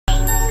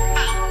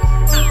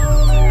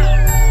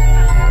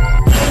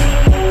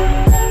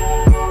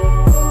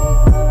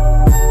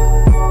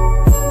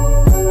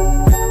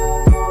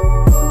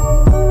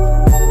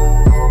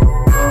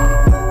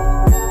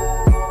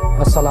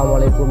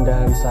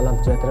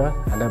Merah.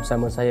 Anda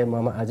bersama saya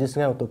Muhammad Aziz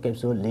untuk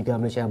KAPSUL Liga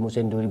Malaysia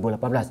musim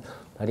 2018.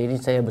 Hari ini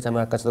saya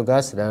bersama rakan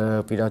setugas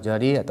Firdaus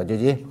Johari atau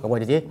JJ. Apa khabar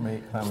JJ?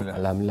 Baik, alhamdulillah.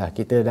 Alhamdulillah.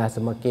 Kita dah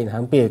semakin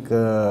hampir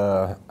ke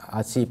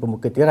aksi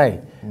pembuka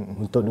tirai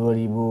untuk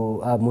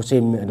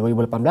musim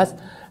 2018.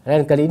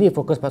 Dan kali ini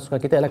fokus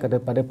pasukan kita adalah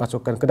kepada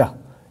pasukan Kedah.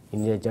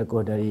 Ini jago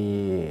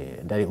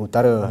dari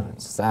utara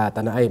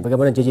tanah air.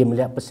 Bagaimana JJ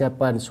melihat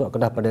persiapan skuad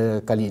Kedah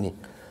pada kali ini?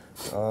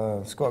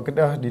 Skuad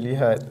Kedah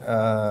dilihat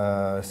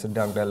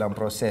sedang dalam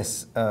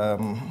proses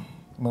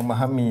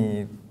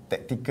memahami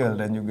taktikal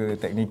dan juga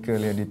teknikal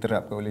yang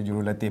diterapkan oleh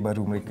jurulatih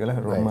baru mereka lah,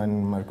 Roman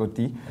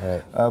Markoti.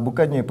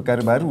 Bukannya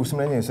perkara baru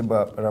sebenarnya,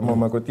 sebab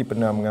Roman Markoti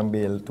pernah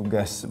mengambil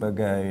tugas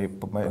sebagai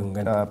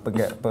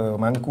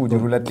pemangku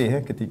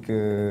jurulatih ketika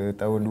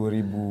tahun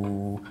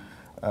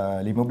 2015.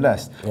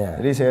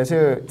 Jadi saya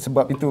rasa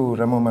sebab itu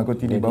Roman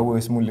Markoti dibawa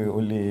semula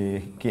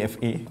oleh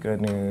KFA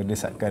kerana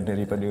desakan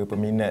daripada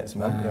peminat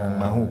yang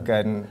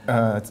mahukan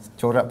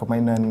corak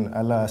permainan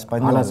ala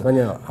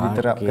Sepanyol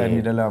diterapkan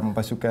di dalam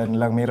pasukan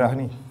Helang Merah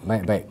ni.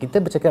 Baik. Kita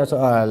bercakap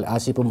soal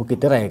aksi pembuka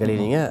tirai kali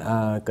ini.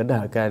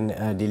 Kedah akan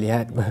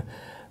dilihat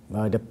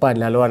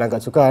depan laluan angkat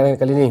sukar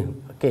kali ini.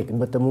 Okey,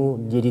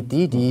 bertemu JDT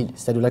di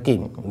Stadium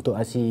Lakin untuk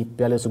aksi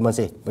Piala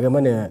Sumbangsi.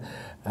 Bagaimana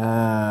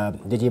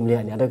JJ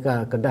melihat ni?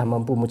 Adakah Kedah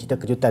mampu mencipta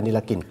kejutan di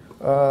Lakin?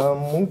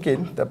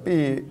 Mungkin,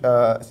 tapi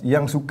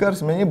yang sukar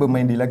sebenarnya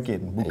bermain di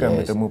Lakin, bukan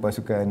bertemu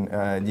pasukan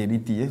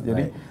JDT.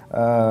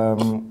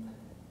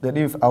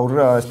 Jadi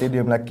aura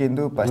Stadium Lakin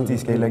tu pasti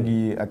sekali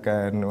lagi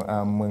akan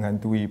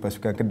menghantui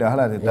pasukan Kedah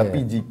lah. Tetapi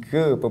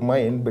jika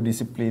pemain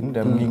berdisiplin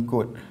dan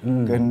mengikut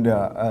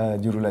kehendak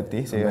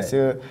jurulatih, saya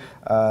rasa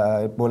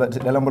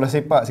dalam bola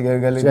sepak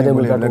segala-galanya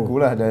boleh berlaku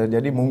lah.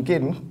 Jadi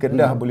mungkin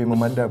Kedah boleh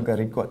memadamkan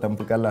rekod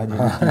tanpa kalah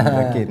JDT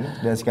Lakin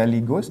dan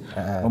sekaligus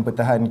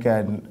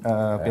mempertahankan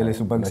Piala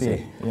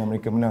Sumbangsi yang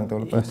mereka menang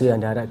tahun lepas. Itu yang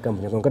diharapkan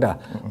penyokong Kedah.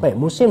 Baik,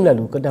 musim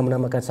lalu Kedah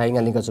menamakan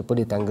saingan Liga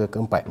Super di tangga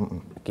keempat.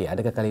 Okey,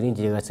 adakah kali ini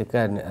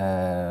dirasakan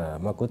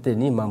Markoti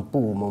ni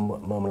mampu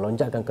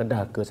melonjakkan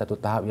Kedah ke satu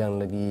tahap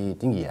yang lagi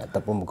tinggi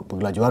ataupun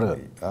bergelar juara?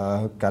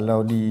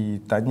 Kalau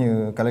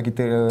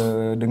kita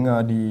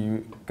dengar di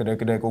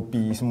kedai-kedai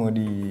kopi semua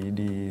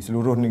di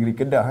seluruh negeri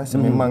Kedah,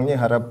 sememangnya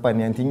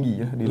harapan yang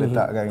tinggi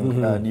diletakkan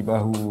di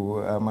bahu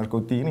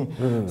Markoti ni.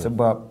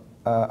 Sebab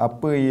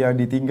apa yang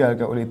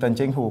ditinggalkan oleh Tan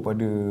Cheng Ho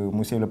pada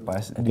musim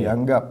lepas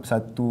dianggap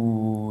satu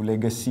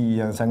legasi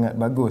yang sangat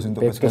bagus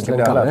untuk pasukan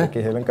Kedah lah.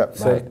 Pakej lengkap.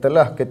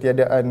 Setelah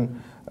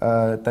ketiadaan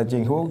Tan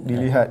Cheng Ho,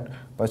 dilihat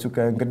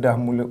pasukan Kedah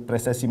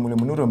prestasi mula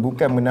menurun.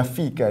 Bukan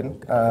menafikan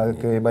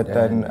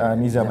kehebatan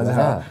Nizam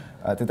Azhar,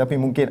 tetapi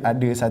mungkin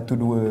ada satu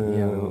dua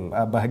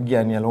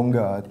bahagian yang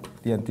longgar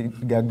yang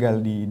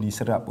gagal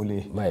diserap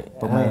oleh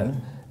pemain.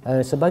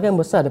 Sebahagian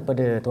besar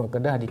daripada tuan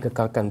Kedah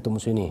dikekalkan untuk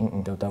musim ini,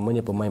 terutamanya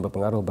pemain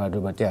berpengaruh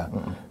Berita.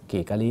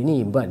 Okey, kali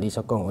ini Bat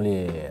disokong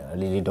oleh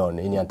Lidon.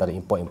 Ini antara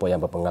import-import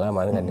yang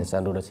berpengalaman dan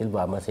Sandro da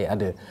Silva masih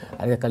ada.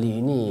 Adakah kali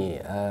ini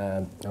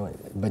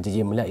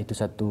JJ melihat itu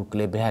satu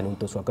kelebihan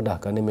untuk skuad Kedah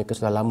kerana mereka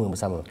sudah lama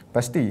bersama?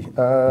 Pasti.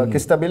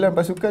 Kestabilan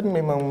pasukan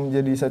memang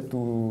menjadi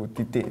satu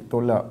titik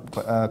tolak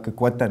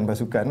kekuatan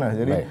pasukan lah.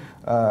 Jadi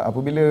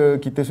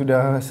apabila kita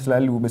sudah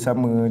selalu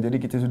bersama,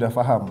 jadi kita sudah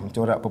faham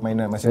corak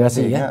permainan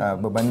masing-masing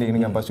berbanding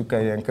dengan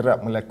pasukan yang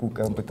kerap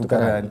melakukan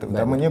pertukaran,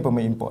 terutamanya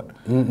pemain import.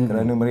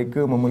 Kerana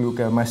mereka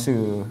memerlukan masa,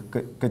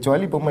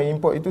 kecuali pemain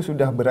import itu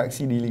sudah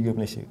beraksi di Liga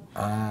Malaysia.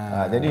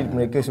 Jadi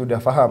mereka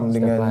sudah faham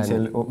dengan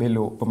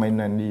selok-belok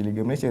permainan di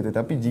Liga Malaysia.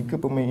 Tetapi jika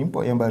pemain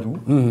import yang baru,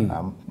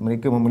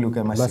 mereka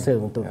memerlukan masa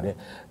untuk dia.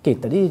 Okey,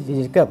 tadi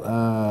dia cakap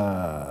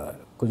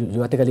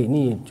jurulatih kali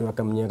ini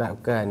akan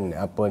menyerapkan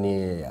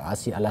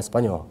aksi ala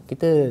Sepanyol.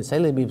 Saya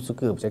lebih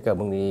suka bercakap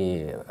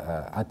mengenai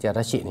Atiar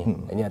Rashid ni.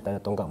 Ini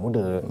antara tonggak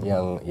muda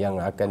yang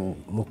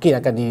mungkin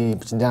akan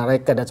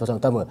disedarakan dan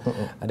suasana utama.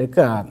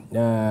 Adakah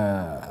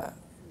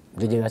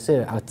JJ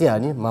rasa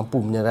Atiar ni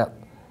mampu menyerap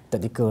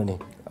taktikal ni?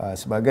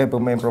 Sebagai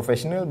pemain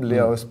profesional,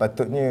 beliau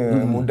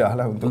sepatutnya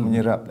mudahlah untuk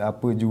menyerap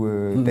apa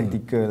jua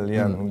taktikal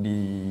yang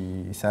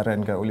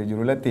disarankan oleh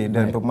jurulatih.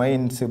 Dan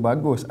pemain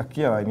sebagus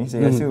Akia ini,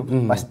 saya rasa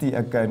pasti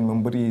akan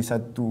memberi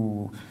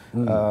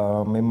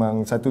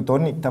memang satu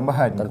tonik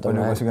tambahan kepada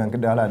pasukan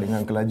Kedah lah.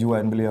 Dengan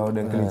kelajuan beliau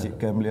dan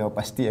kelicikan beliau,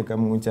 pasti akan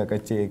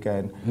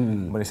menguncang-kacirkan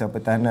barisan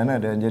pertahanan lah.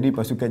 Dan jadi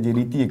pasukan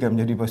JDT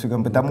akan menjadi pasukan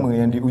pertama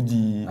yang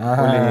diuji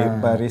oleh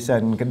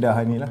barisan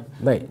Kedah ni lah.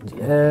 Baik,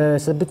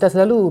 sebentar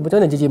selalu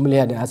macam mana JJ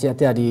melihat aksi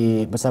Atiar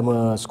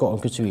bersama skuad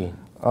Ong Kusui?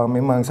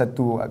 Memang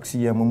satu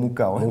aksi yang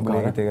memukau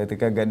boleh kita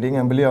katakan.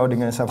 Gandingan beliau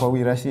dengan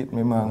Safawi Rashid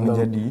memang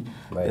menjadi.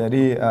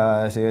 Jadi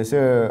saya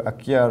rasa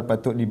Akyar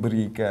patut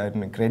diberikan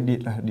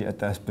kredit lah di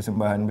atas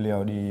persembahan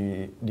beliau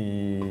di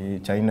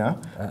China.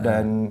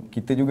 Dan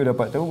kita juga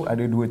dapat tahu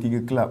ada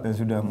 2-3 kelab yang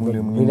sudah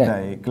mula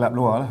mengintai, kelab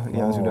luar lah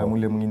yang sudah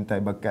mula mengintai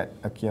bakat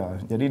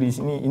Akyar. Jadi di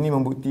sini ini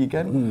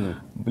membuktikan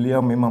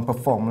beliau memang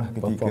perform lah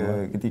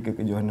ketika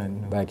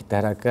kejohanan. Baik, kita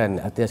harapkan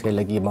Akyar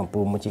sekali lagi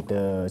mampu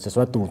mencipta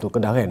sesuatu untuk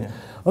Kedah kan.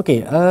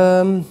 Okey,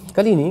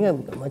 kali ini kan,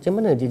 macam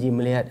mana JJ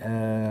melihat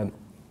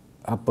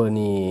apa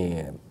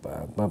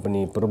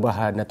ni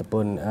perubahan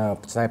ataupun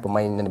pesanan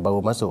pemain yang baru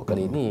masuk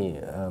kali ini,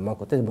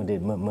 mahkota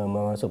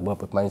masuk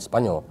beberapa pemain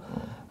Sepanyol.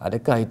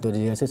 Adakah itu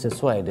dirasa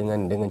sesuai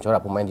dengan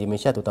corak pemain di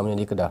Malaysia,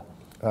 terutamanya di Kedah?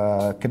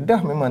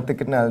 Kedah memang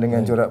terkenal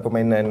dengan corak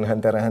permainan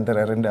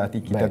hantaran-hantaran rendah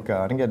tiki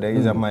taka ni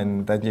dari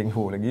zaman Tan Jeng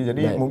Ho lagi.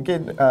 Jadi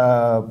mungkin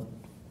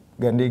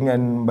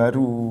gandingan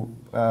baru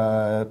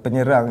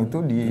penyerang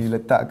itu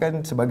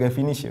diletakkan sebagai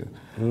finisher.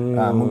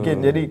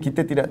 Mungkin jadi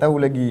kita tidak tahu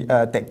lagi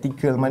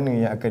taktikal mana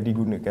yang akan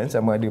digunakan,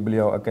 sama ada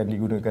beliau akan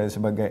digunakan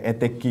sebagai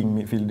attacking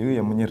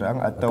midfielder yang menyerang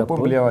ataupun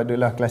beliau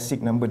adalah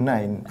klasik number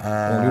 9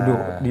 yang duduk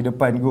di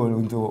depan gol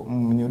untuk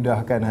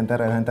menyudahkan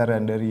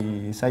hantaran-hantaran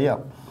dari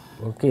sayap.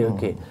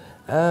 Okey.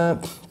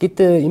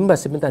 Kita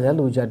imbas sebentar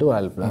lalu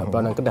jadual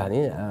perlawanan Kedah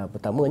ni,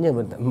 pertamanya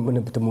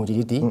bertemu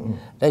JDT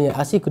dan yang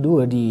aksi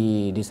kedua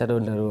di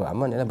Stadion Darul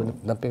Aman adalah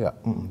Tan Perak.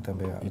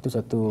 Itu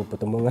satu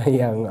pertemuan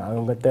yang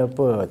orang kata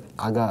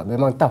agak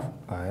memang tough.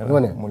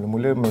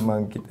 Mula-mula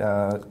memang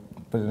kita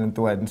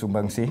penentuan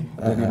sumbangsih,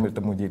 jadi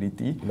bertemu JDT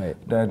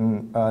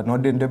dan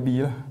Northern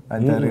Derby lah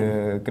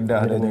antara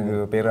Kedah dan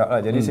juga Perak lah.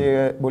 Jadi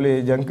saya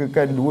boleh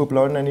jangkakan dua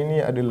perlawanan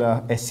ini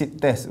adalah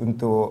acid test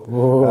untuk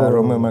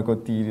Roman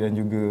Marcotti dan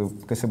juga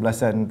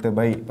kesebelasan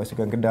terbaik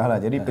pasukan Kedah lah.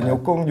 Jadi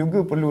penyokong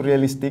juga perlu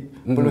realistik,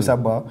 perlu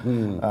sabar.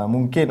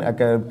 Mungkin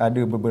akan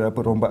ada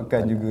beberapa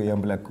rombakan juga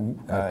yang berlaku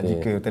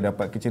jika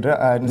terdapat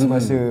kecederaan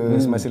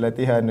semasa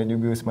latihan dan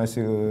juga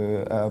semasa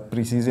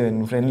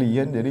pre-season friendly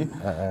kan. Jadi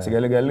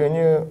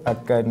segala-galanya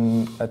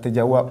akan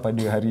terjawab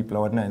pada hari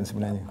perlawanan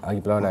sebenarnya. Hari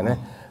perlawanan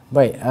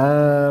Baik,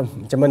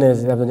 macam mana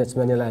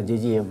sebenarnya lah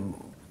JJ,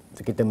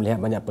 kita melihat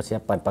banyak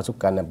persiapan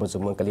pasukan apa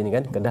semua kali ini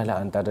kan. Kedah lah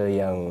antara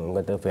yang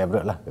kata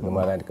favourite lah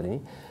kegemaran kali ini.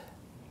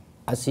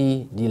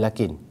 Aksi di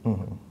Lakin.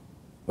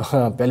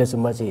 Piala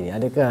Sumbasih ni,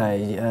 adakah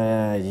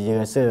JJ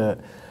rasa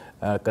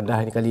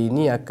Kedah kali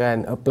ini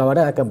akan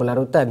perlawanan akan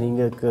berlarutan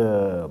hingga ke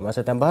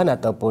masa tambahan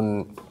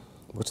ataupun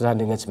bertahan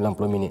dengan 90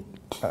 minit?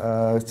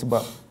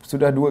 Sebab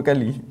sudah dua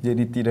kali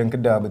JDT dan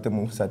Kedah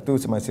bertemu. Satu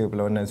semasa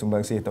perlawanan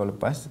Sumbangsih tahun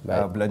lepas,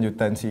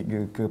 berlanjutan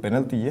ke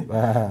penalti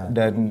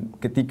dan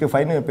ketika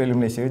final Piala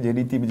Malaysia,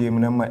 JDT berjaya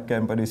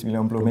menamatkan pada 90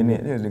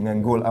 minit je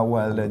dengan gol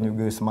awal dan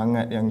juga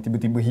semangat yang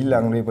tiba-tiba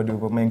hilang daripada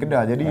pemain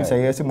Kedah. Jadi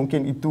saya rasa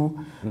mungkin itu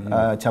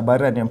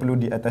cabaran yang perlu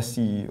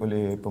diatasi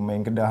oleh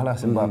pemain Kedah lah,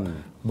 sebab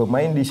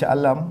bermain di Shah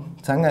Alam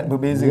sangat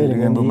berbeza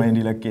dengan bermain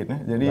di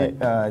Lakin.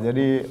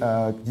 Jadi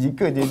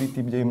jika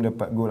JDT berjaya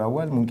mendapat gol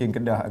awal, mungkin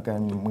Kedah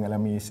akan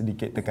mengalami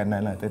sedikit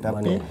tekanan lah.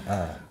 Tetapi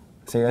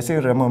saya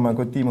rasa Roman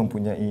Marcotti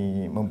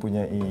mempunyai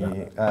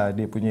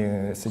dia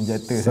punya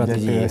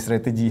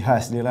strategi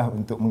khas dia lah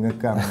untuk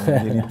mengekang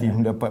JDT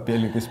mendapat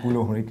piala ke-10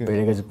 mereka.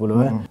 Piala ke-10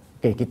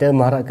 Okey, kita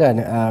mengharapkan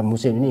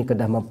musim ini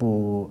Kedah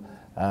mampu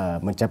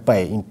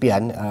mencapai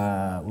impian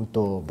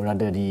untuk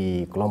berada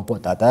di kelompok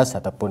teratas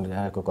ataupun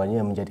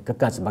kurangnya menjadi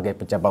kekal sebagai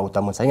pencabar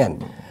utama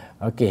saingan.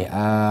 Okey,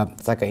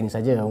 setakat ini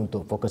saja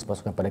untuk fokus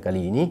pasukan pada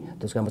kali ini.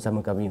 Teruskan bersama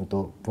kami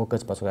untuk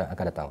fokus pasukan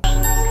akan datang.